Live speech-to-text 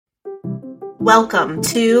Welcome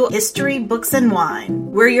to History, Books, and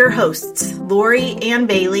Wine. We're your hosts, Lori Ann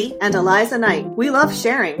Bailey and Eliza Knight. We love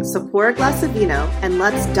sharing, so pour a glass of vino and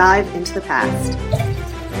let's dive into the past.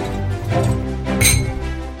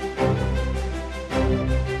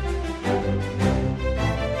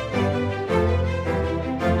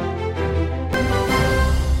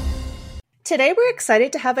 Today, we're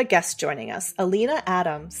excited to have a guest joining us, Alina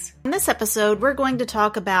Adams. In this episode, we're going to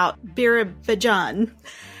talk about Azerbaijan,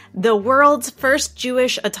 the world's first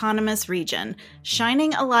Jewish autonomous region,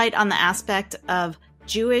 shining a light on the aspect of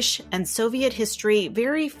Jewish and Soviet history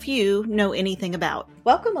very few know anything about.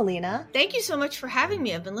 Welcome, Alina. Thank you so much for having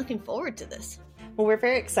me. I've been looking forward to this. Well, we're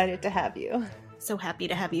very excited to have you. So happy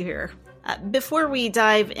to have you here. Before we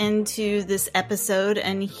dive into this episode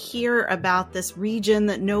and hear about this region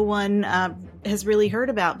that no one has really heard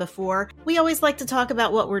about before, we always like to talk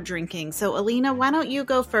about what we're drinking. So, Alina, why don't you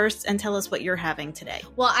go first and tell us what you're having today?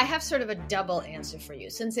 Well, I have sort of a double answer for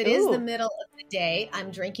you. Since it is the middle of the day,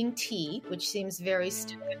 I'm drinking tea, which seems very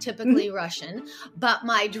stereotypically Russian. But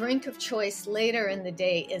my drink of choice later in the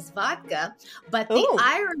day is vodka. But the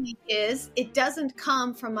irony is it doesn't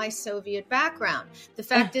come from my Soviet background. The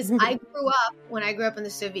fact is, when I grew up in the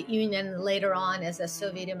Soviet Union and later on as a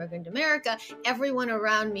Soviet immigrant to America, everyone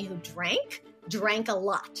around me who drank a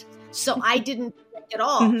lot. So I didn't drink at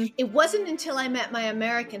all. Mm-hmm. It wasn't until I met my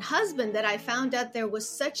American husband that I found out there was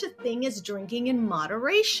such a thing as drinking in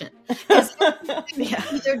moderation.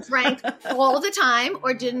 Either drank all the time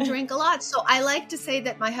or didn't drink a lot. So I like to say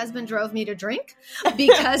that my husband drove me to drink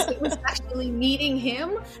because it was actually meeting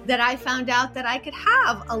him that I found out that I could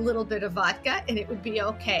have a little bit of vodka and it would be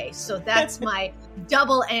okay. So that's my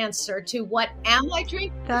double answer to what am I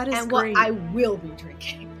drinking and great. What I will be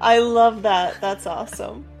drinking. I love that. That's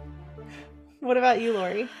awesome. What about you,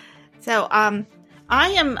 Lori? So, I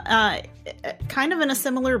am kind of in a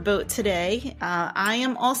similar boat today. I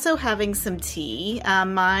am also having some tea.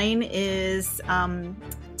 Mine is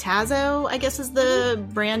Tazo, I guess is the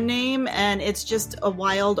brand name, and it's just a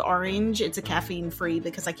wild orange. It's a caffeine-free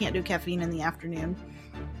because I can't do caffeine in the afternoon.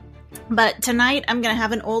 But tonight, I'm going to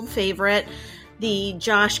have an old favorite, the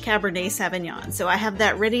Josh Cabernet Sauvignon. So I have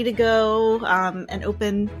that ready to go and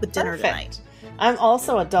open with dinner tonight. I'm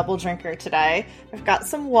also a double drinker today. I've got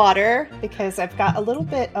some water because I've got a little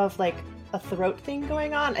bit of like a throat thing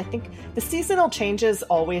going on. I think the seasonal changes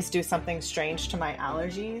always do something strange to my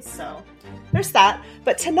allergies. So there's that.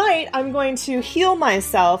 But tonight I'm going to heal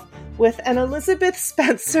myself with an Elizabeth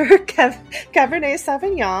Spencer Cabernet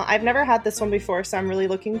Sauvignon. I've never had this one before, so I'm really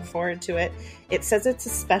looking forward to it. It says it's a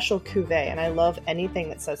special cuvee, and I love anything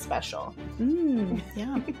that says special.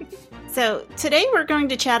 Yeah. So today we're going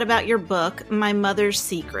to chat about your book, My Mother's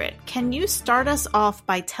Secret. Can you start us off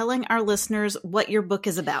by telling our listeners what your book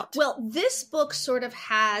is about? Well, this book sort of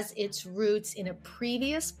has its roots in a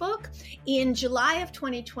previous book. In July of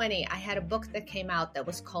 2020, I had a book that came out that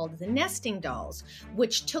was called The Nesting Dolls,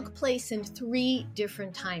 which took place in 3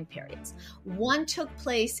 different time periods. One took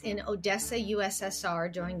place in Odessa,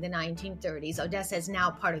 USSR during the 1930s. Odessa is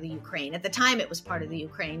now part of the Ukraine. At the time, it was part of the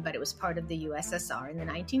Ukraine, but it was part of the USSR in the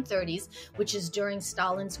 1930s, which is during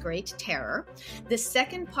Stalin's Great Terror. The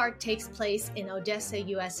second part takes place in Odessa,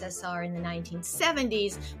 USSR in the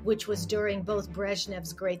 1970s, which was during both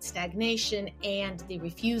Brezhnev's Great Stagnation and the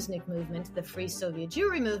Refusnik movement, the Free Soviet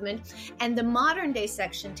Jewry movement. And the modern day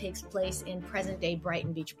section takes place in present-day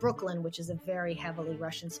Brighton Beach, Brooklyn, which is a very heavily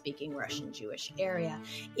Russian-speaking Russian Jewish area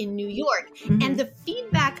in New York. Mm-hmm. And the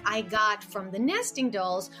feedback I got from the Nesting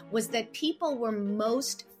Dolls was that people were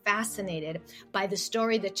most fascinated by the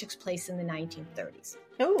story that took place in the 1930s.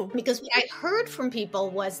 Because what I heard from people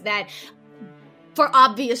was that for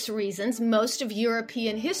obvious reasons, most of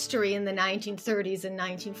European history in the 1930s and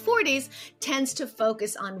 1940s tends to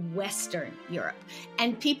focus on Western Europe.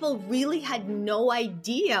 And people really had no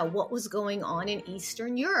idea what was going on in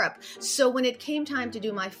Eastern Europe. So when it came time to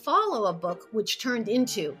do my follow-up book, which turned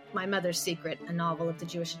into My Mother's Secret, a novel of the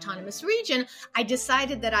Jewish Autonomous Region, I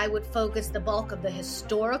decided that I would focus the bulk of the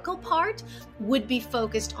historical part would be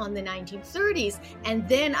focused on the 1930s. And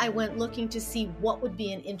then I went looking to see what would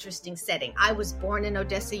be an interesting setting. I was born in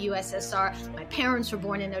Odessa, USSR. My parents were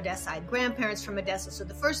born in Odessa. I had grandparents from Odessa. So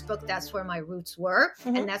the first book, that's where my roots were.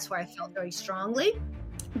 Mm-hmm. And that's where I felt very strongly.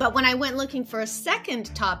 But when I went looking for a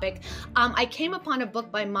second topic, I came upon a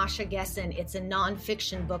book by Masha Gessen. It's a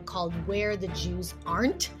nonfiction book called Where the Jews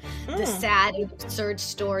Aren't, the sad and absurd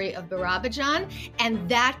story of Barabajan. And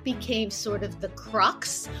that became sort of the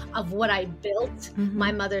crux of what I built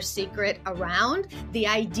My Mother's Secret around. The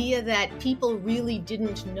idea that people really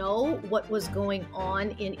didn't know what was going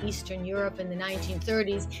on in Eastern Europe in the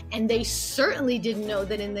 1930s. And they certainly didn't know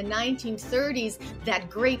that in the 1930s, that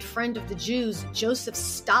great friend of the Jews, Joseph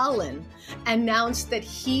Stalin, announced that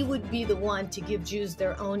he would be the one to give Jews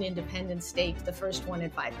their own independent state, the first one in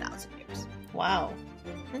 5,000 years. Wow.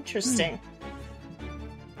 Interesting.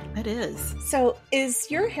 It is. So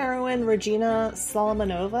is your heroine Regina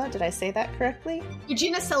Solomonova? Did I say that correctly?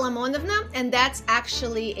 Regina Solomonovna, and that's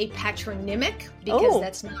actually a patronymic because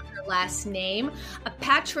that's not her last name. A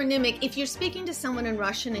patronymic, if you're speaking to someone in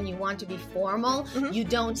Russian and you want to be formal, you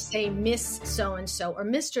don't say Miss So-and-so or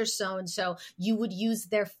Mr. So-and-so. You would use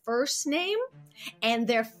their first name and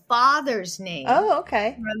their father's name. Oh,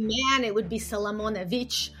 okay. For a man, it would be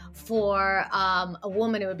Solomonovich. For a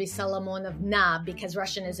woman, it would be Solomonovna because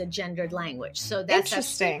Russian is a gendered language. So that's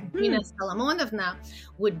interesting. Regina Solomonovna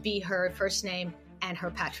would be her first name and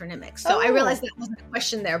her patronymic. So I realized that wasn't a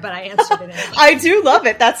question there, but I answered it anyway. I do love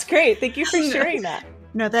it. That's great. Thank you for sharing that.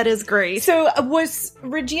 No, that is great. So was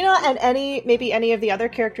Regina and maybe any of the other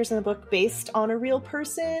characters in the book based on a real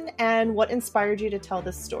person? And what inspired you to tell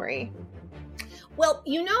this story? Well,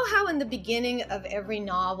 you know how in the beginning of every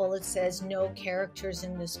novel it says no characters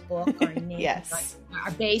in this book are named, Yes.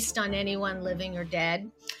 are based on anyone living or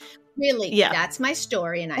dead? Really, that's my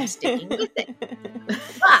story and I'm sticking with it.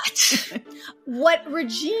 But what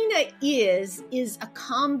Regina is a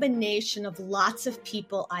combination of lots of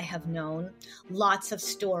people I have known, lots of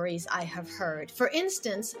stories I have heard. For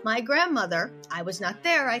instance, my grandmother, I was not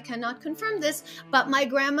there, I cannot confirm this, but my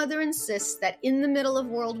grandmother insists that in the middle of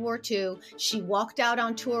World War II, she walked out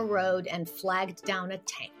onto a road and flagged down a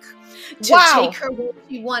tank to take her where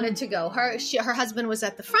she wanted to go. Her husband was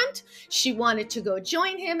at the front. She wanted to go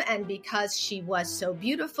join him, and because she was so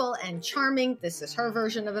beautiful and charming, this is her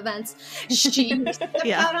version of events, she stepped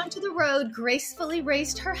out onto the road, gracefully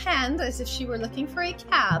raised her hand as if she were looking for a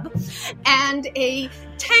cab, and a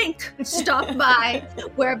tank stopped by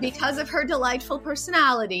where, because of her delightful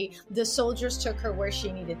personality, the soldiers took her where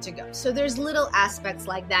she needed to go. So there's little aspects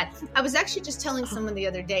like that. I was actually just telling someone the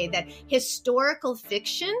other day that historical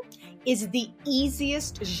fiction is the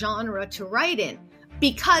easiest genre to write in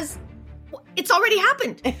because it's already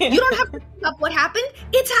happened. You don't have to think up what happened.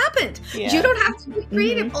 It's happened. Yeah. You don't have to be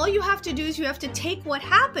creative. All you have to do is you have to take what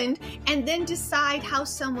happened and then decide how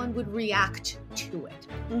someone would react to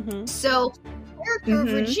it. So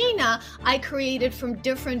character Regina, I created from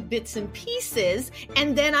different bits and pieces,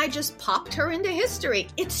 and then I just popped her into history.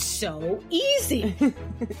 It's so easy.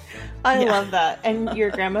 I love that. And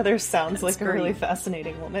your grandmother sounds like a really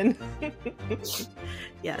fascinating woman.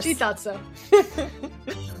 Yes. She thought so.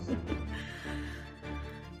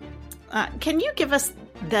 Can you give us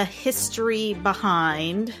the history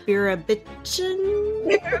behind Birabijan?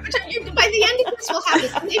 By the end of this, we'll have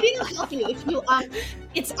this. Maybe it'll help you if you.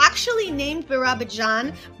 It's actually named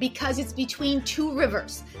Birabijan because it's between two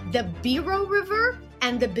rivers, the Biro River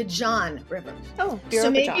and the Bijan River. Oh, Biro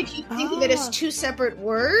so maybe Bijan. If you think of it as two separate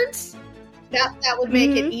words, that would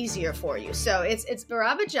make it easier for you. So it's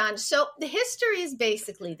Birabijan. So the history is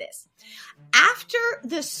basically this: after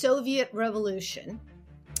the Soviet Revolution,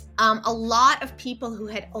 a lot of people who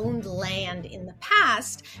had owned land in the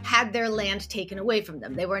past had their land taken away from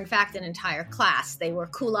them. They were, in fact, an entire class. They were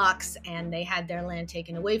kulaks, and they had their land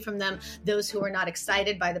taken away from them. Those who were not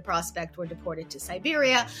excited by the prospect were deported to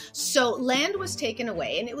Siberia. So land was taken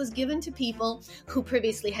away, and it was given to people who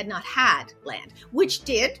previously had not had land, which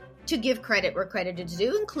did, to give credit where credit is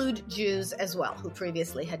due, include Jews as well, who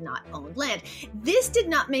previously had not owned land. This did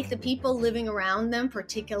not make the people living around them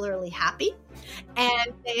particularly happy,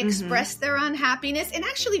 and they expressed their unhappiness in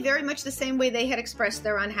actually very much the same way they had expressed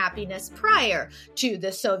their unhappiness prior to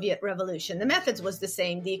the Soviet Revolution. The methods was the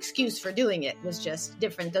same. The excuse for doing it was just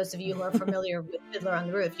different. Those of you who are familiar with Fiddler on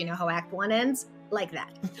the Roof, you know how Act 1 ends? Like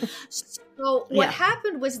that. So what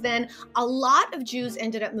happened was then a lot of Jews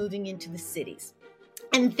ended up moving into the cities.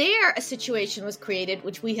 And there a situation was created,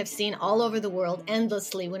 which we have seen all over the world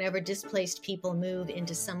endlessly whenever displaced people move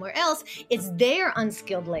into somewhere else. It's their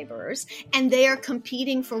unskilled laborers, and they are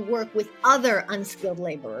competing for work with other unskilled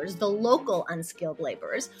laborers, the local unskilled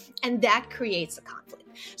laborers, and that creates a conflict.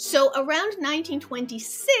 So around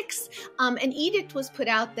 1926, an edict was put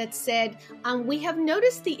out that said, we have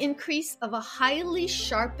noticed the increase of a highly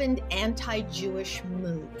sharpened anti-Jewish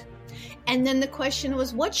mood. And then the question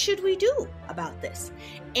was, what should we do about this?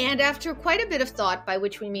 And after quite a bit of thought, by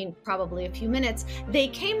which we mean probably a few minutes, they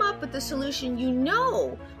came up with the solution.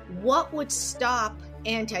 What would stop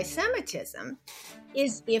anti-Semitism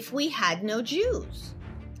is if we had no Jews.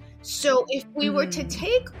 So if we were to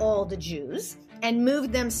take all the Jews and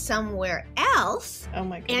move them somewhere else, oh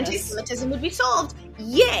my goodness, anti-Semitism would be solved.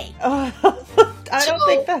 Yay! I don't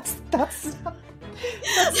think that's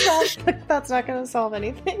not going to solve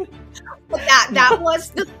anything. But that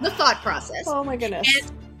was the thought process. Oh my goodness.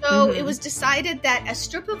 And so it was decided that a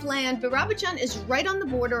strip of land, Barabajan is right on the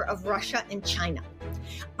border of Russia and China,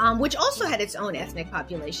 which also had its own ethnic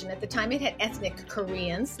population. At the time, it had ethnic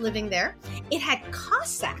Koreans living there. It had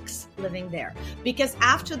Cossacks living there because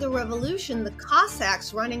after the revolution, the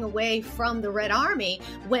Cossacks running away from the Red Army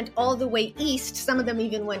went all the way east. Some of them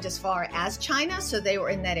even went as far as China, so they were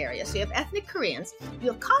in that area. So you have ethnic Koreans,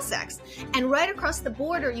 you have Cossacks, and right across the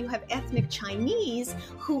border, you have ethnic Chinese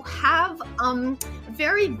who have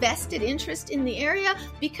very vested interest in the area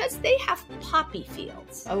because they have poppy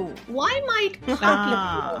fields. Oh. Why might poppy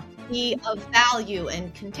fields be of value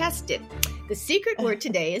and contested? The secret word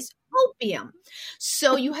today is opium.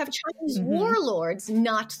 So you have Chinese warlords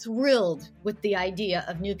not thrilled with the idea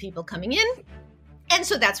of new people coming in, and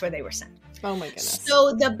so that's where they were sent. Oh my goodness.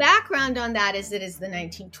 So the background on that is it is the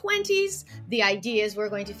 1920s. The idea is we're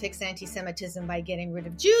going to fix anti-Semitism by getting rid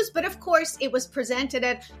of Jews. But of course, it was presented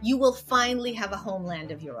as you will finally have a homeland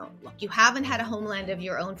of your own. Look, you haven't had a homeland of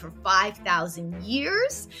your own for 5,000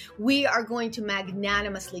 years. We are going to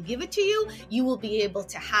magnanimously give it to you. You will be able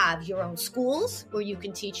to have your own schools where you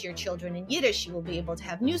can teach your children in Yiddish. You will be able to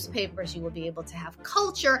have newspapers. You will be able to have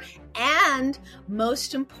culture. And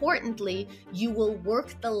most importantly, you will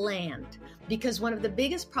work the land. Because one of the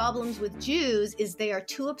biggest problems with Jews is they are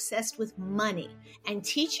too obsessed with money, and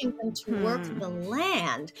teaching them to work the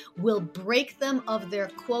land will break them of their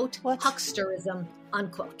quote hucksterism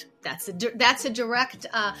unquote. That's a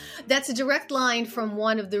direct line from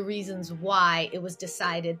one of the reasons why it was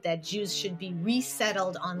decided that Jews should be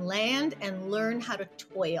resettled on land and learn how to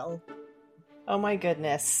toil. Oh my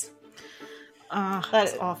goodness.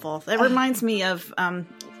 That's awful. That reminds me of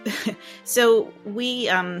so we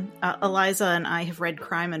Eliza and I have read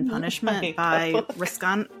Crime and Punishment by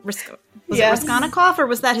Raskolnikov, or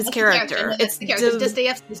was that his character? It's the character.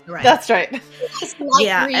 Dostoevsky's the writer. That's right.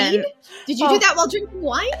 Yeah. And, did you do that while drinking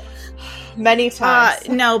wine? Many times.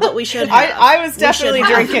 No, but we should have. I was definitely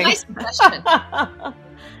drinking. Nice question.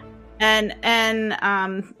 And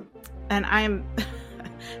I'm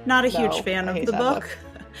not a huge fan of the book.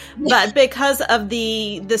 But because of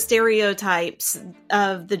the stereotypes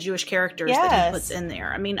of the Jewish characters that he puts in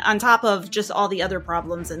there. I mean, on top of just all the other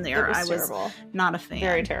problems in there, I was not a fan.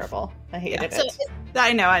 Very terrible. I hated it. So,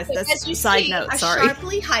 I know. That's a side note. Sorry. A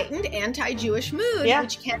sharply heightened anti-Jewish mood,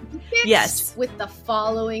 which can be fixed with the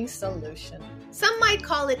following solution. Some might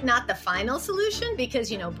call it not the final solution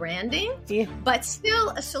because, branding, but still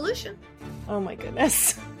a solution. Oh my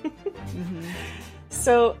goodness.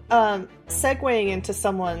 So, segueing into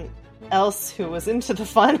someone else who was into the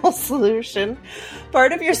final solution,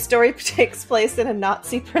 part of your story takes place in a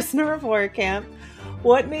Nazi prisoner of war camp.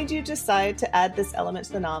 What made you decide to add this element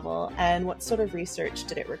to the novel, and what sort of research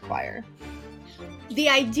did it require? The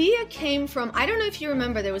idea came from, I don't know if you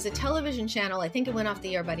remember, there was a television channel, I think it went off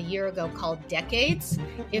the air about a year ago, called Decades,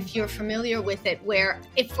 if you're familiar with it, where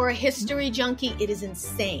if for a history junkie, it is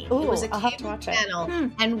insane. Ooh, it was a cable channel,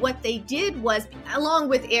 and what they did was, along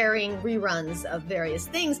with airing reruns of various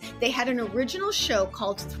things, they had an original show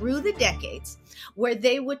called Through the Decades, where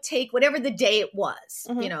they would take whatever the day it was,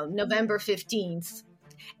 November 15th,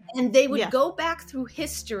 and they would go back through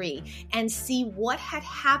history and see what had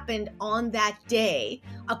happened on that day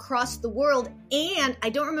across the world. And I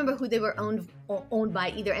don't remember who they were owned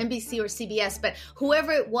by, either NBC or CBS, but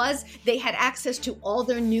whoever it was, they had access to all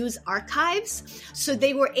their news archives. So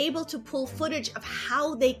they were able to pull footage of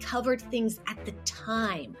how they covered things at the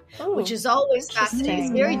time, which is always fascinating.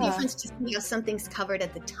 It's very different to see how something's covered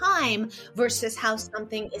at the time versus how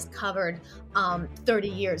something is covered 30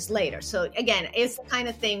 years later. So again, it's the kind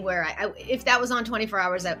of thing thing where if that was on 24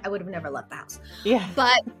 hours, I would have never left the house. Yeah.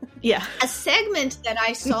 But Yeah. a segment that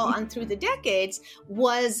I saw on Through the Decades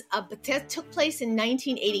was that took place in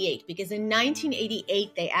 1988, because in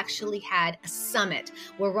 1988 they actually had a summit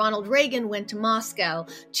where Ronald Reagan went to Moscow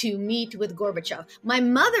to meet with Gorbachev. My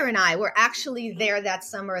mother and I were actually there that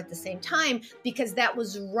summer at the same time, because that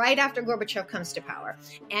was right after Gorbachev comes to power.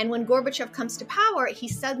 And when Gorbachev comes to power, he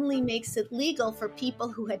suddenly makes it legal for people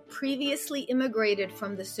who had previously immigrated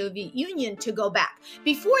from the Soviet Union to go back.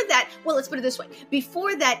 Before that, well, let's put it this way.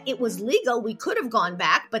 Before that, it was legal. We could have gone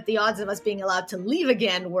back, but the odds of us being allowed to leave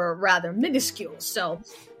again were rather minuscule. So,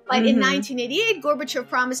 but in 1988, Gorbachev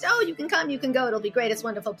promised, oh, you can come, you can go. It'll be great. It's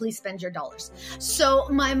wonderful. Please spend your dollars. So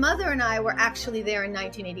my mother and I were actually there in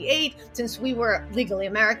 1988. Since we were legally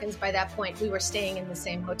Americans by that point, we were staying in the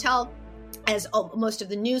same hotel as most of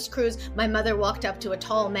the news crews. My mother walked up to a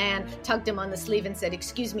tall man, tugged him on the sleeve and said,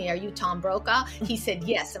 "Excuse me, are you Tom Brokaw?" He said,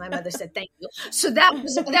 "Yes." And my mother said, "Thank you." So that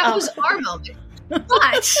was our moment.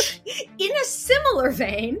 But in a similar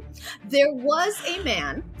vein, there was a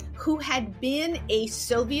man who had been a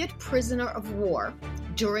Soviet prisoner of war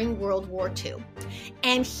during World War II.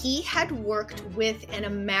 And he had worked with an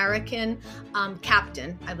American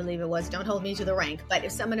captain, I believe it was, don't hold me to the rank, but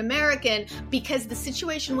if some an American, because the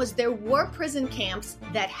situation was there were prison camps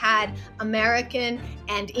that had American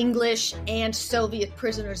and English and Soviet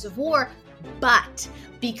prisoners of war, but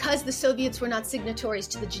because the Soviets were not signatories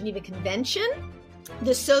to the Geneva Convention,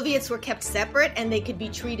 the Soviets were kept separate and they could be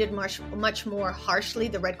treated much more harshly.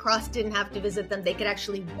 The Red Cross didn't have to visit them. They could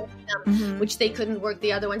actually work them, which they couldn't work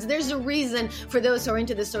the other ones. There's a reason for those who are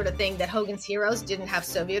into this sort of thing that Hogan's Heroes didn't have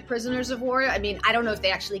Soviet prisoners of war. I mean, I don't know if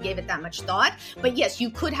they actually gave it that much thought, but yes, you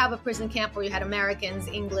could have a prison camp where you had Americans,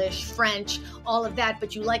 English, French, all of that,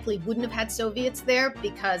 but you likely wouldn't have had Soviets there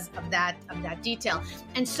because of that detail.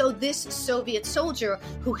 And so this Soviet soldier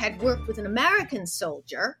who had worked with an American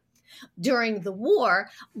soldier during the war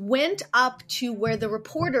went up to where the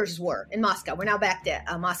reporters were in Moscow. We're now back to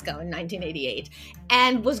Moscow in 1988,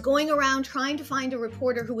 and was going around trying to find a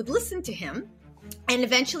reporter who would listen to him. And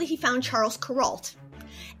eventually he found Charles Kuralt.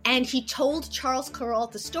 And he told Charles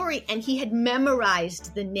Kuralt the story, and he had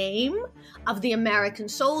memorized the name of the American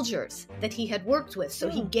soldiers that he had worked with. So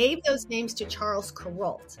he gave those names to Charles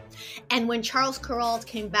Kuralt. And when Charles Kuralt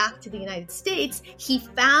came back to the United States, he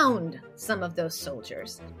found some of those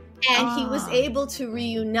soldiers. And he was able to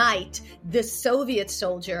reunite the Soviet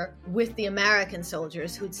soldier with the American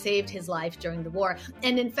soldiers who'd saved his life during the war.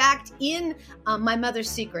 And in fact, in My Mother's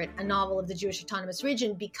Secret, a novel of the Jewish Autonomous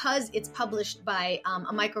Region, because it's published by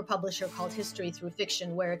a micro-publisher called History Through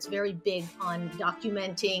Fiction, where it's very big on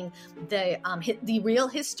documenting the real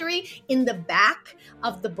history, in the back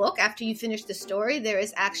of the book, after you finish the story, there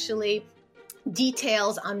is actually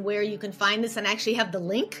details on where you can find this, and I actually have the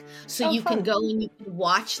link, so you can go and you can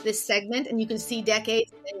watch this segment and you can see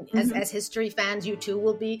decades, and as history fans, you too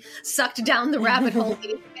will be sucked down the rabbit hole.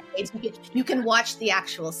 You can watch the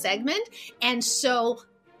actual segment. And so,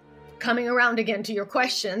 coming around again to your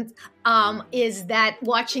question, is that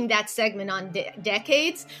watching that segment on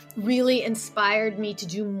decades really inspired me to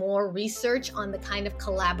do more research on the kind of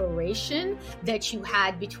collaboration that you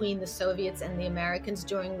had between the Soviets and the Americans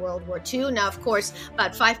during World War II. Now, of course,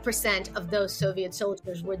 about 5% of those Soviet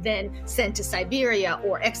soldiers were then sent to Siberia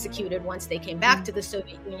or executed once they came back to the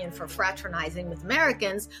Soviet Union for fraternizing with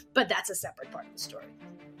Americans, but that's a separate part of the story.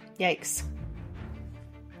 Yikes.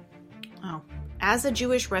 Oh. As a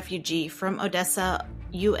Jewish refugee from Odessa,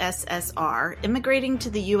 USSR, immigrating to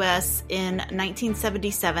the U.S. in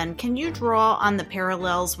 1977, can you draw on the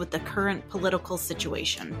parallels with the current political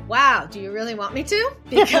situation? Wow, do you really want me to?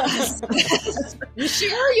 Because you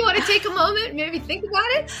sure you want to take a moment, maybe think about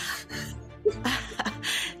it?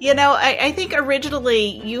 You know, I think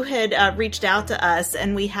originally you had reached out to us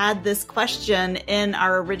and we had this question in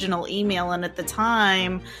our original email. And at the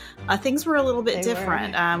time, things were a little bit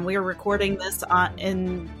different. We were recording this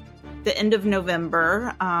in the end of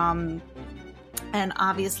November. And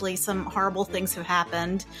obviously some horrible things have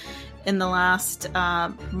happened in the last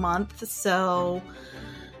month. So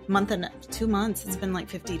month and 2 months, it's been like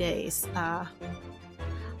 50 days. I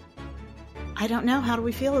don't know. How do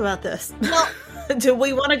we feel about this? Well, do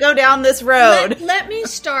we want to go down this road? Let me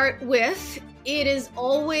start with, it is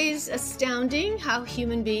always astounding how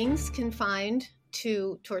human beings can find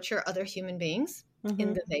to torture other human beings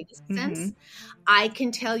in the vaguest sense. I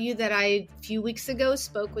can tell you that I, a few weeks ago,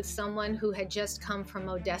 spoke with someone who had just come from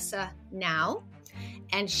Odessa now,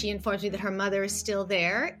 and she informed me that her mother is still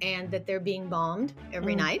there and that they're being bombed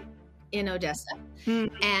every night in Odessa.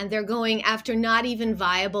 And they're going after not even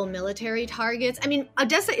viable military targets. I mean,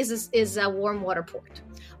 Odessa is a warm water port,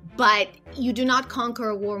 But you do not conquer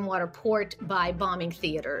a warm water port by bombing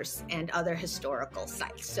theaters and other historical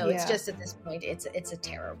sites. So it's just at this point, it's a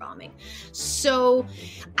terror bombing. So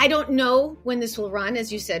I don't know when this will run.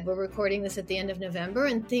 As you said, we're recording this at the end of November,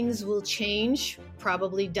 and things will change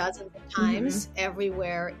probably dozens of times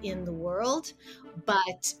everywhere in the world.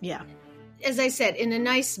 But as I said, in a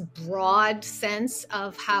nice broad sense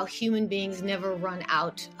of how human beings never run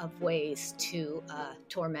out of ways to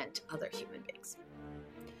torment other human beings.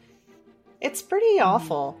 It's pretty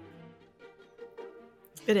awful.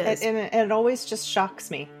 It is. And it always just shocks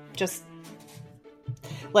me. Just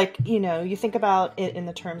like, you think about it in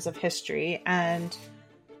the terms of history and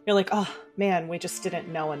you're like, oh man, we just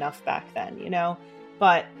didn't know enough back then,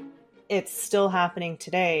 but it's still happening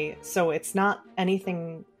today. So it's not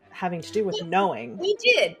anything having to do with knowing. We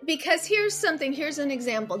did, because here's an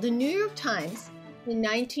example. The New York Times in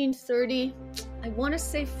 1930, I want to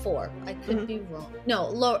say 4. I could be wrong.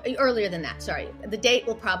 No, earlier than that. Sorry. The date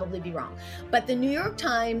will probably be wrong. But the New York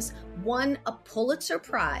Times won a Pulitzer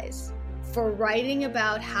Prize for writing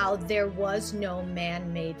about how there was no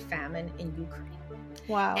man-made famine in Ukraine.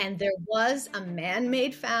 Wow. And there was a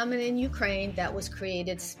man-made famine in Ukraine that was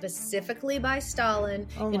created specifically by Stalin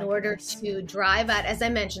in order to drive out, as I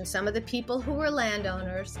mentioned, some of the people who were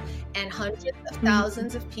landowners, and hundreds of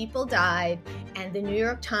thousands of people died. And the New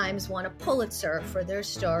York Times won a Pulitzer for their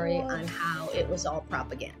story on how it was all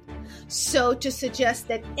propaganda. So to suggest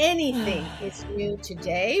that anything is new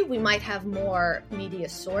today, we might have more media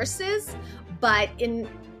sources, but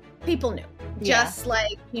people knew. Just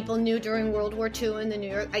like people knew during World War II in the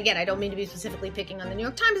New York... Again, I don't mean to be specifically picking on the New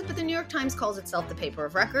York Times, but the New York Times calls itself the paper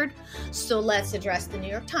of record. So let's address the New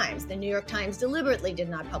York Times. The New York Times deliberately did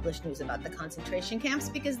not publish news about the concentration camps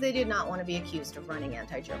because they did not want to be accused of running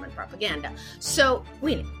anti-German propaganda. So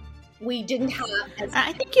we knew. We didn't have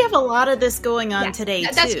I think you have a lot of this going on today,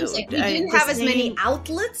 too. That's what I'm saying. We didn't have as many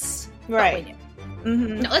outlets, right? But we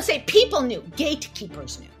knew. No, let's say people knew.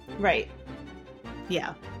 Gatekeepers knew. Right.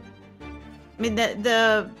 Yeah. I mean,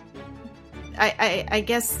 I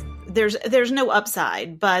guess there's no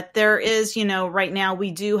upside, but there is, right now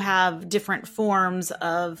we do have different forms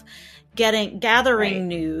of gathering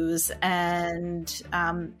news, and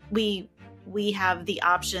we have the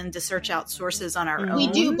option to search out sources on our own. We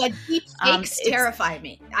do, but deep fakes terrify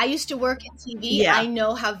me. I used to work in TV. Yeah. I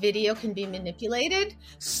know how video can be manipulated.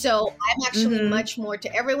 So I'm actually much more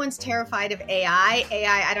everyone's terrified of AI.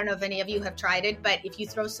 I don't know if any of you have tried it, but if you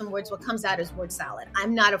throw some words, what comes out is word salad.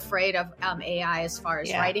 I'm not afraid of AI as far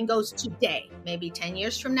as writing goes today, maybe 10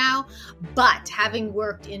 years from now. But having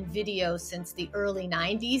worked in video since the early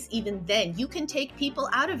 90s, even then, you can take people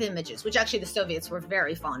out of images, which actually the Soviets were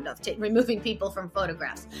very fond of, removing people from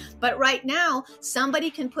photographs. But right now, somebody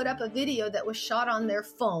can put up a video that was shot on their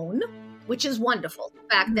phone, which is wonderful.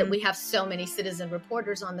 The fact that we have so many citizen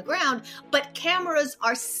reporters on the ground, but cameras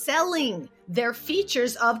are selling their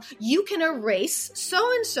features of, you can erase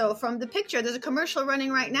so-and-so from the picture. There's a commercial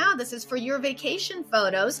running right now. This is for your vacation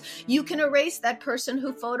photos. You can erase that person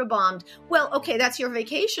who photobombed. Well, okay, that's your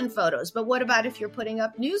vacation photos, but what about if you're putting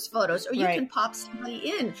up news photos, or you can pop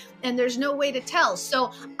somebody in and there's no way to tell.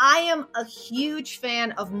 So I am a huge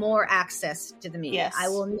fan of more access to the media. Yes. I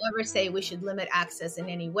will never say we should limit access in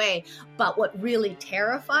any way, but what really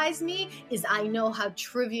terrifies me is I know how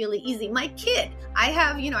trivially easy my kid, I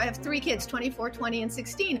have 3 kids, 24, 20, and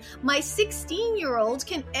 16. My 16-year-old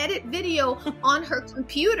can edit video on her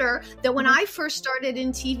computer that when I first started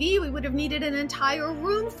in TV, we would have needed an entire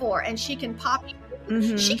room for, and she can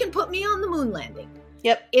she can put me on the moon landing.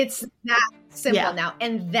 Yep. It's that simple now,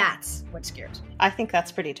 and that's what scares me. I think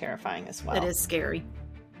that's pretty terrifying as well. It is scary.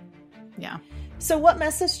 Yeah. So what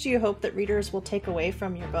message do you hope that readers will take away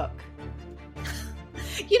from your book?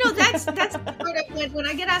 That's sort of when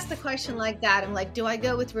I get asked a question like that, I'm like, do I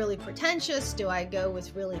go with really pretentious? Do I go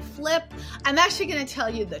with really flip? I'm actually going to tell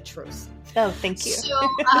you the truth. Oh, thank you. So,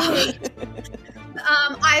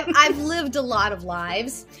 I've lived a lot of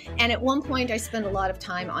lives, and at one point I spent a lot of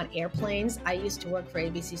time on airplanes. I used to work for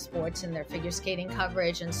ABC Sports in their figure skating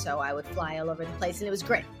coverage, and so I would fly all over the place, and it was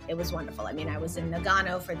great. It was wonderful. I mean, I was in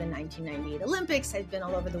Nagano for the 1998 Olympics. I've been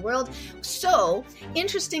all over the world. So,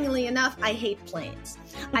 interestingly enough, I hate planes.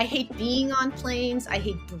 I hate being on planes. I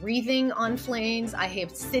hate breathing on planes. I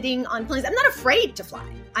hate sitting on planes. I'm not afraid to fly.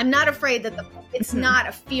 I'm not afraid that it's not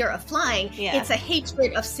a fear of flying. Yeah. It's a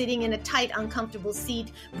hatred of sitting in a tight, uncomfortable comfortable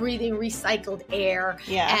seat, breathing recycled air,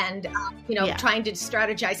 Yeah. and trying to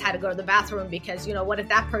strategize how to go to the bathroom because what if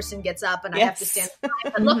that person gets up and I have to stand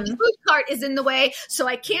and look, the food cart is in the way, so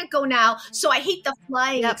I can't go now. So I hate the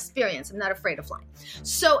flying experience. I'm not afraid of flying.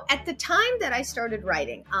 So at the time that I started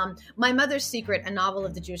writing, My Mother's Secret, a novel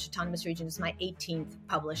of the Jewish Autonomous Region, is my 18th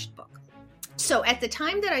published book. So at the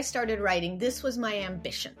time that I started writing, this was my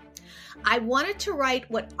ambition. I wanted to write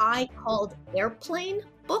what I called airplane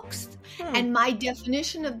books. And my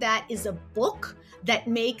definition of that is a book that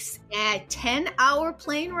makes a 10-hour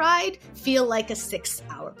plane ride feel like a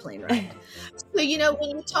 6-hour plane ride. So, when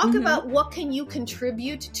you talk about what can you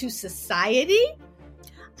contribute to society,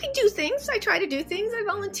 I do things. I try to do things. I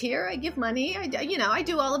volunteer. I give money. I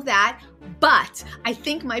do all of that. But I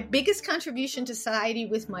think my biggest contribution to society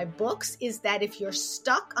with my books is that if you're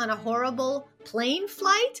stuck on a horrible plane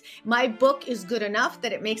flight, my book is good enough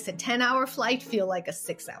that it makes a 10-hour flight feel like a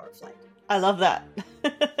 6-hour flight. I love that.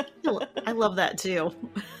 I love that too.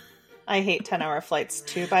 I hate 10-hour flights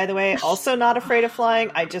too, by the way. Also not afraid of flying.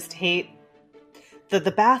 I just hate the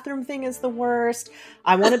bathroom thing is the worst.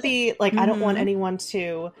 I want to be like, I don't want anyone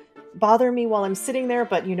to bother me while I'm sitting there,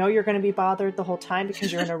 but you're going to be bothered the whole time because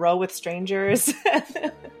you're in a row with strangers.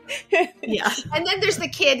 Yeah. And then there's the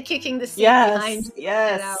kid kicking the seat behind you.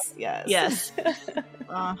 Yes.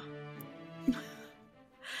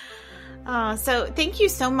 So thank you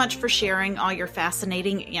so much for sharing all your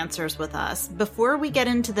fascinating answers with us. Before we get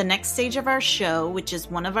into the next stage of our show, which is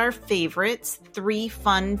one of our favorites, 3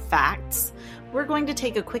 fun facts, we're going to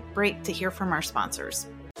take a quick break to hear from our sponsors.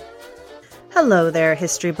 Hello there,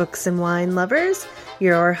 history books and wine lovers.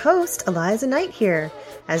 Your host, Eliza Knight here.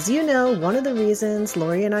 As you know, one of the reasons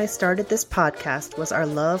Lori and I started this podcast was our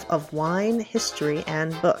love of wine, history,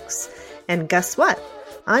 and books. And guess what?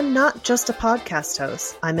 I'm not just a podcast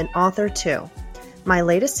host, I'm an author too. My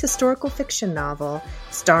latest historical fiction novel,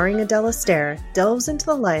 starring Adele Astaire, delves into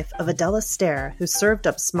the life of Adele Astaire, who served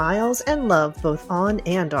up smiles and love both on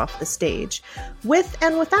and off the stage, with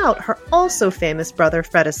and without her also famous brother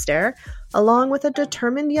Fred Astaire, along with a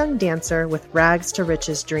determined young dancer with rags to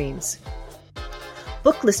riches dreams.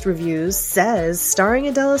 Booklist Reviews says starring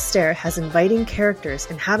Adele Astaire has inviting characters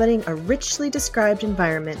inhabiting a richly described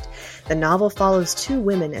environment. The novel follows 2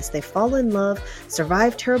 women as they fall in love,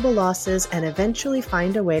 survive terrible losses, and eventually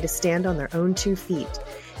find a way to stand on their own 2 feet.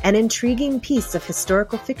 An intriguing piece of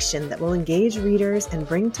historical fiction that will engage readers and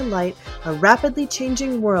bring to light a rapidly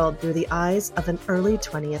changing world through the eyes of an early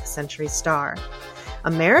 20th century star.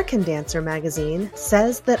 American Dancer magazine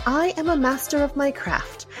says that I am a master of my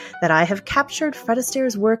craft, that I have captured Fred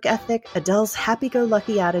Astaire's work ethic, Adele's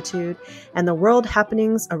happy-go-lucky attitude, and the world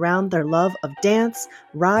happenings around their love of dance,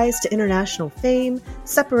 rise to international fame,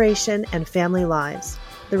 separation, and family lives.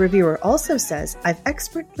 The reviewer also says I've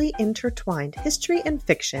expertly intertwined history and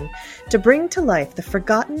fiction to bring to life the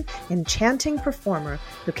forgotten, enchanting performer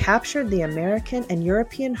who captured the American and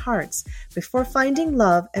European hearts before finding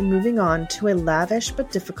love and moving on to a lavish but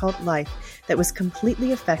difficult life that was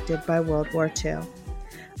completely affected by World War II.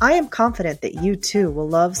 I am confident that you too will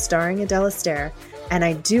love starring Adele Astaire, and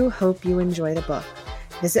I do hope you enjoy the book.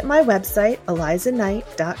 Visit my website,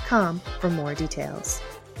 elizaknight.com, for more details.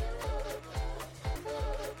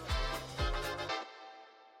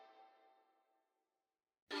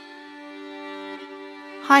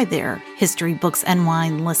 Hi there, History Books and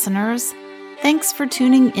Wine listeners. Thanks for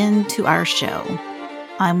tuning in to our show.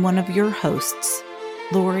 I'm one of your hosts,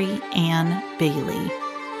 Lori Ann Bailey.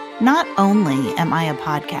 Not only am I a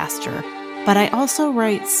podcaster, but I also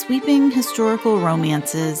write sweeping historical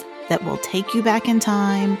romances that will take you back in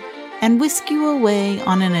time and whisk you away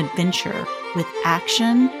on an adventure with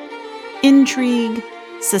action, intrigue,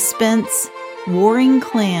 suspense, warring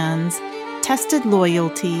clans, tested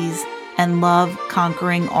loyalties, and love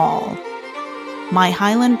conquering all. My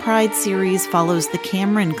Highland Pride series follows the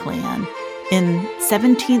Cameron clan in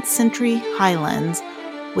 17th century Highlands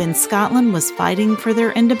when Scotland was fighting for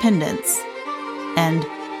their independence, and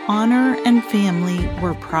honor and family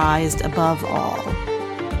were prized above all.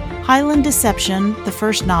 Highland Deception, the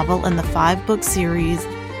first novel in the 5-book series,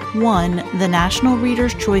 won the National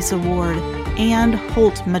Reader's Choice Award and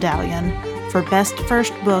Holt Medallion for Best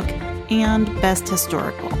First Book and Best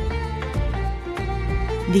Historical.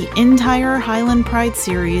 The entire Highland Pride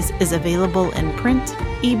series is available in print,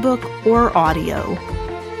 ebook, or audio.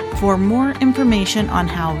 For more information on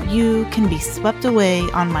how you can be swept away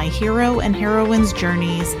on my hero and heroine's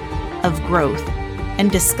journeys of growth and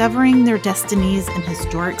discovering their destinies in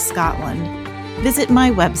historic Scotland, visit my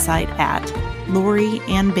website at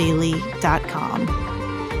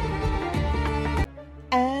loriannbailey.com.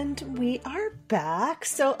 And And we are back.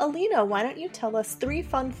 So, Alina, why don't you tell us 3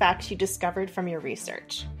 fun facts you discovered from your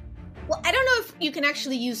research? Well, I don't know if you can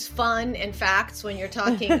actually use fun and facts when you're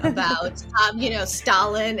talking about,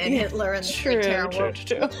 Stalin and Hitler and the Great Terror War.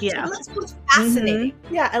 True. Yeah. So let's go with fascinating.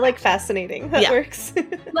 Mm-hmm. Yeah, I like fascinating. That works.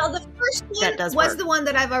 Well, the first one was the one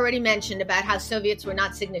that I've already mentioned about how Soviets were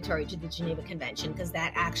not signatory to the Geneva Convention, because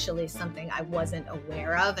that actually is something I wasn't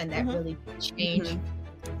aware of, and that really changed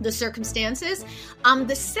the circumstances.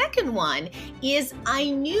 The second one is I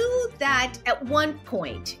knew that at one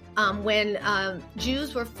point, when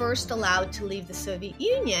Jews were first allowed to leave the Soviet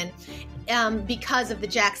Union, because of the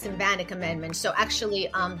Jackson-Vanik Amendment. So actually,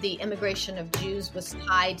 the immigration of Jews was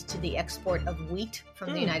tied to the export of wheat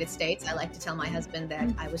from the United States. I like to tell my husband that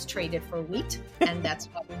I was traded for wheat, and that's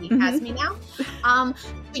why he has me now.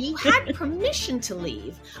 You had permission to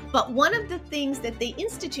leave, but one of the things that they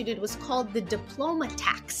instituted was called the diploma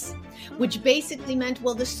tax, which basically meant,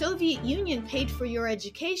 well, the Soviet Union paid for your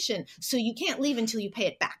education, so you can't leave until you pay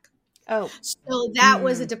it back. Oh. So that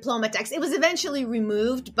was a diploma tax. It was eventually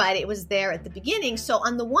removed, but it was there at the beginning. So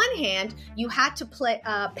on the one hand, you had to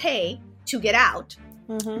pay to get out.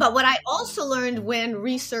 But what I also learned when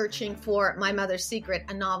researching for My Mother's Secret,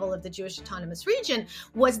 a novel of the Jewish Autonomous Region,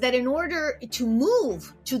 was that in order to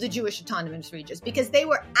move to the Jewish Autonomous Regions, because they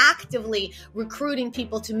were actively recruiting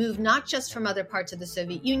people to move not just from other parts of the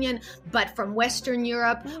Soviet Union, but from Western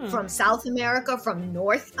Europe, from South America, from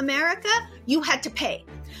North America, you had to pay.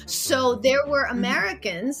 So there were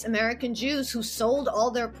American Jews who sold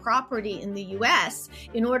all their property in the U.S.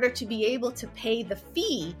 in order to be able to pay the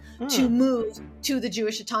fee to move to the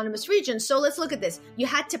Jewish Autonomous Region. So let's look at this. You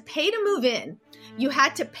had to pay to move in. You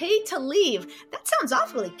had to pay to leave. That sounds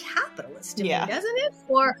awfully capitalist to me, doesn't it?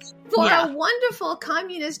 For a wonderful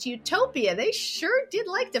communist utopia, they sure did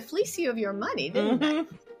like to fleece you of your money, didn't they?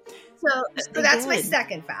 So that's my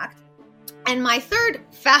second fact. And my third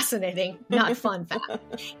fascinating, not fun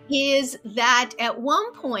fact, is that at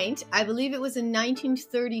one point, I believe it was in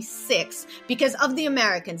 1936, because of the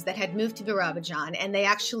Americans that had moved to Azerbaijan, and they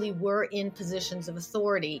actually were in positions of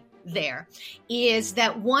authority there, is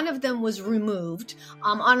that one of them was removed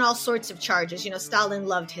on all sorts of charges. You know, Stalin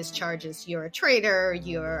loved his charges. You're a traitor,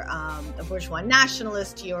 you're a bourgeois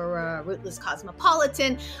nationalist, you're a rootless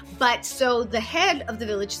cosmopolitan. But so the head of the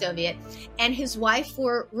village Soviet and his wife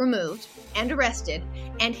were removed and arrested,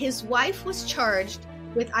 and his wife was charged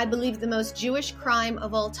with, I believe, the most Jewish crime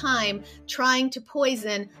of all time, trying to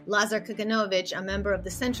poison Lazar Kaganovich, a member of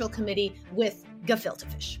the Central Committee, with gefilte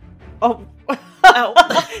fish. Oh,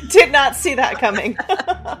 did not see that coming.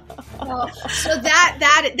 So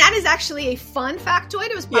that is actually a fun factoid.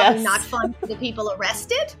 It was probably not fun for the people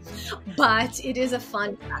arrested, but it is a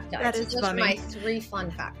fun factoid. That is funny. My 3 fun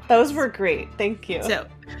factoids. Those were great. Thank you. So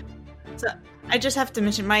I just have to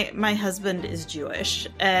mention my husband is Jewish,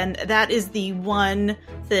 and that is the one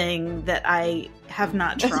thing that I have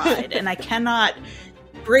not tried, and I cannot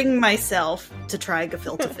bring myself to try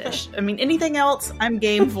gefilte fish. I mean, anything else I'm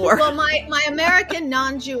game for. Well, my American,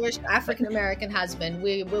 non-Jewish, African-American husband,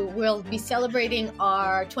 we'll be celebrating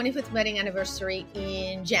our 25th wedding anniversary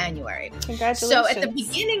in January. Congratulations. So at the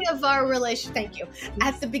beginning of our relationship, thank you.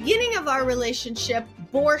 At the beginning of our relationship,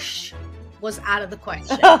 borscht was out of the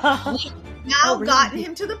question. We've now gotten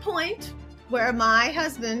him to the point where my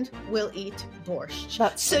husband will eat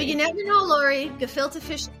borscht. So you never know, Lori. Gefilte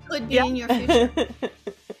fish could be in your future.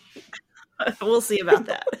 We'll see about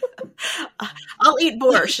that. I'll eat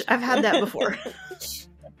borscht. I've had that before.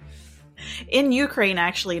 In Ukraine,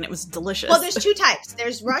 actually, and it was delicious. Well, there's 2 types.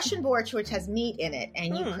 There's Russian borscht, which has meat in it,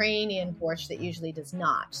 and Ukrainian borscht that usually does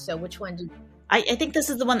not. So which one do you... I think this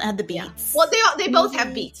is the one that had the beets. Well, they both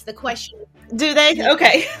have beets. The question is, do they?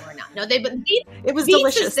 Okay. Or not. No, but beets. It was beets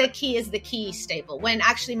delicious. Is the key staple. When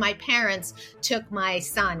actually my parents took my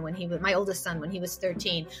son my oldest son when he was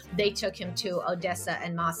 13, they took him to Odessa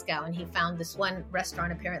and Moscow, and he found this one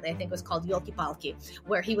restaurant, apparently I think it was called Yolki Palki,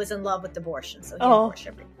 where he was in love with the borscht, and so he had borscht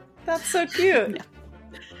every day. That's so cute.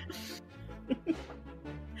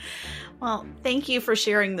 Well, thank you for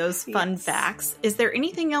sharing those fun facts. Is there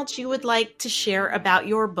anything else you would like to share about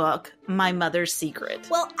your book, My Mother's Secret?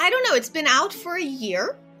 Well, I don't know. It's been out for a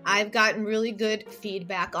year. I've gotten really good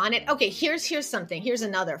feedback on it. Okay, here's something. Here's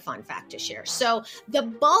another fun fact to share. So the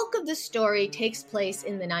bulk of the story takes place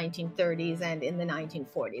in the 1930s and in the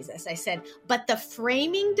 1940s, as I said. But the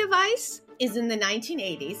framing device is in the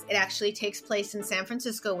 1980s. It actually takes place in San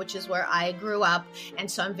Francisco, which is where I grew up. And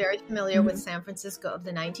so I'm very familiar with San Francisco of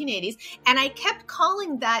the 1980s. And I kept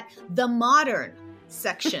calling that the modern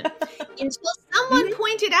section until someone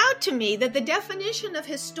pointed out to me that the definition of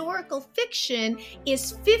historical fiction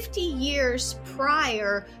is 50 years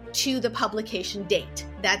prior to the publication date.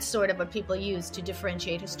 That's sort of what people use to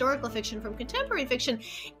differentiate historical fiction from contemporary fiction.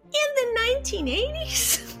 In the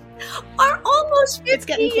 1980s, are almost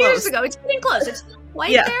 50 years ago. It's getting close. It's not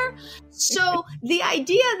quite there. So the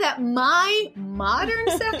idea that my modern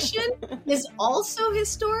section is also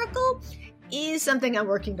historical is something I'm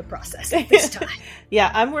working to process at this time.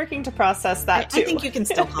 Yeah, I'm working to process that too. I think you can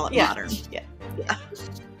still call it modern. Yeah.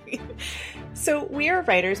 So we are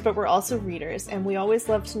writers, but we're also readers, and we always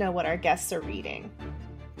love to know what our guests are reading.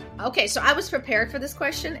 Okay, so I was prepared for this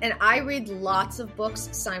question, and I read lots of books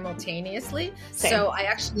simultaneously. Same. So I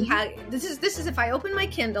actually had this is if I open my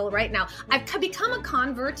Kindle right now, I've become a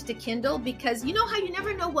convert to Kindle because you know how you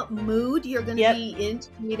never know what mood you're going to be in to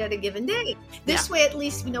read at a given day. This way, at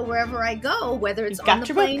least wherever I go, whether it's on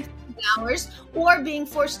the plane. Hours or being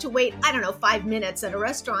forced to wait, 5 minutes at a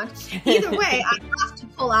restaurant. Either way, I have to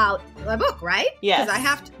pull out a book, right? Yes. Because I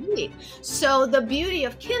have to read. So the beauty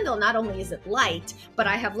of Kindle, not only is it light, but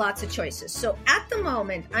I have lots of choices. So at the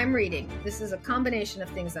moment, I'm reading, this is a combination of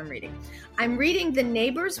things I'm reading. I'm reading The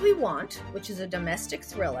Neighbors We Want, which is a domestic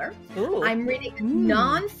thriller. Ooh. I'm reading a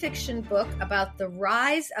nonfiction book about the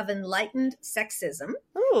rise of enlightened sexism,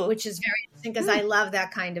 which is very interesting because I love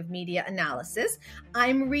that kind of media analysis.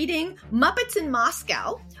 I'm reading Muppets in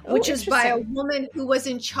Moscow, which is by a woman who was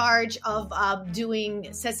in charge of doing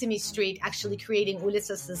Sesame Street, actually creating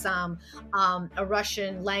Ulisa Sesam, a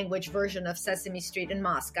Russian language version of Sesame Street in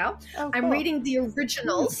Moscow. I'm reading The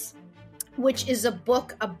Originals, which is a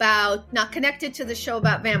book about, not connected to the show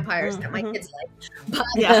about vampires that my kids like, but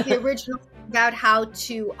The Originals about how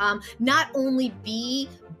to not only be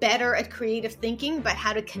better at creative thinking, but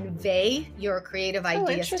how to convey your creative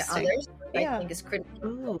ideas to others. I think is critical.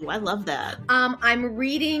 Oh, I love that. I'm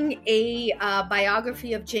reading a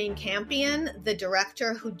biography of Jane Campion, the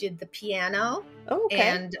director who did The Piano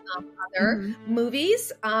and other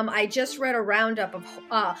movies. I just read a roundup of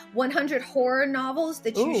 100 horror novels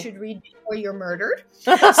that you should read before you're murdered.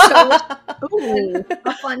 So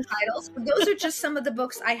fun titles. Those are just some of the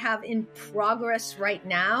books I have in progress right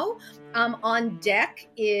now. On deck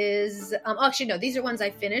is, these are ones I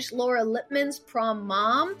finished. Laura Lippman's Prom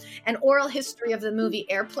Mom, an oral history of the movie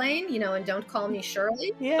Airplane, and Don't Call Me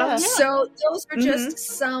Shirley. So those are just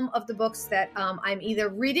some of the books that I'm either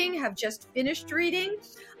reading, have just finished reading,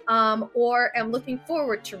 or am looking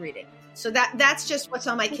forward to reading. So that's just what's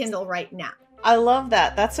on my Kindle right now. I love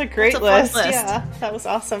that. That's a great list. Yeah, that was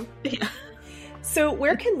awesome. Yeah. So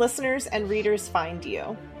where can listeners and readers find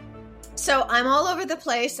you? So I'm all over the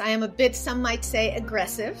place. I am a bit, some might say,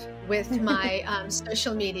 aggressive with my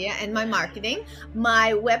social media and my marketing.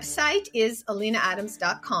 My website is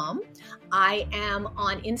alinaadams.com. I am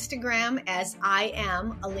on Instagram as I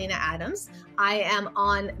am Alina Adams. I am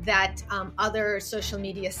on that other social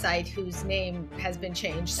media site whose name has been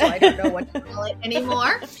changed, so I don't know what to call it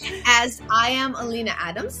anymore, as I am Alina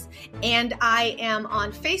Adams. And I am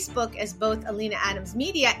on Facebook as both Alina Adams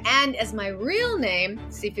Media and as my real name,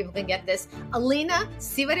 see if people can get this, Alina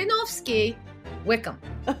Sivarinovsky Wickham.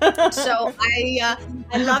 So I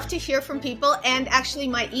love to hear from people, and actually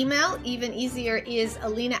my email, even easier, is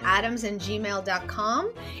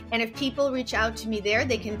alinaadams@gmail.com. And if people reach out to me there,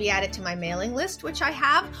 they can be added to my mailing list, which I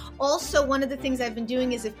have. Also, one of the things I've been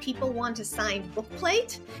doing is if people want a signed book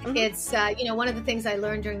plate, it's one of the things I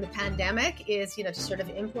learned during the pandemic is to sort of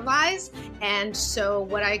improvise. And so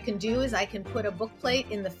what I can do is I can put a book plate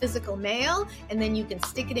in the physical mail, and then you can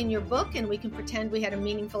stick it in your book, and we can pretend we had a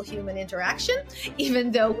meaningful human interaction,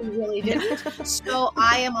 even though we really didn't. So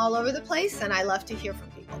I am all over the place, and I love to hear from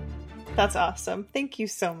people. That's awesome. Thank you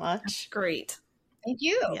so much. That's great. Thank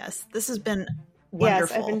you. Yes, this has been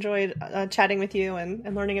wonderful. Yes, I've enjoyed chatting with you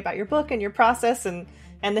and learning about your book and your process and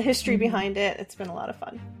the history behind it. It's been a lot of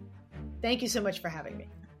fun. Thank you so much for having me.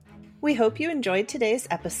 We hope you enjoyed today's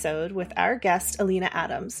episode with our guest, Alina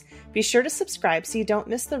Adams. Be sure to subscribe so you don't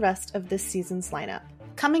miss the rest of this season's lineup.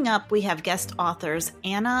 Coming up, we have guest authors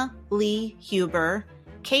Anna Lee Huber,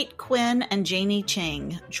 Kate Quinn, and Janie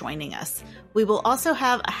Ching joining us. We will also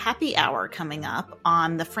have a happy hour coming up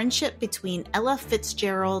on the friendship between Ella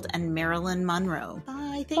Fitzgerald and Marilyn Monroe.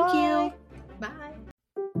 Bye. Thank you. Bye.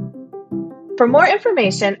 For more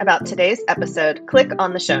information about today's episode, click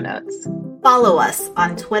on the show notes. Follow us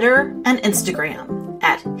on Twitter and Instagram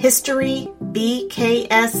at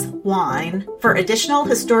HistoryBKSWine for additional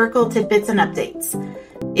historical tidbits and updates.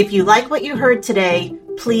 If you like what you heard today,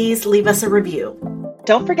 please leave us a review.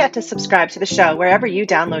 Don't forget to subscribe to the show wherever you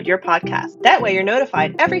download your podcast. That way you're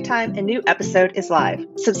notified every time a new episode is live.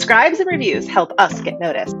 Subscribes and reviews help us get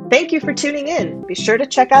noticed. Thank you for tuning in. Be sure to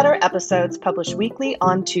check out our episodes published weekly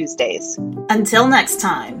on Tuesdays. Until next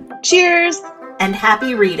time. Cheers! And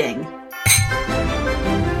happy reading.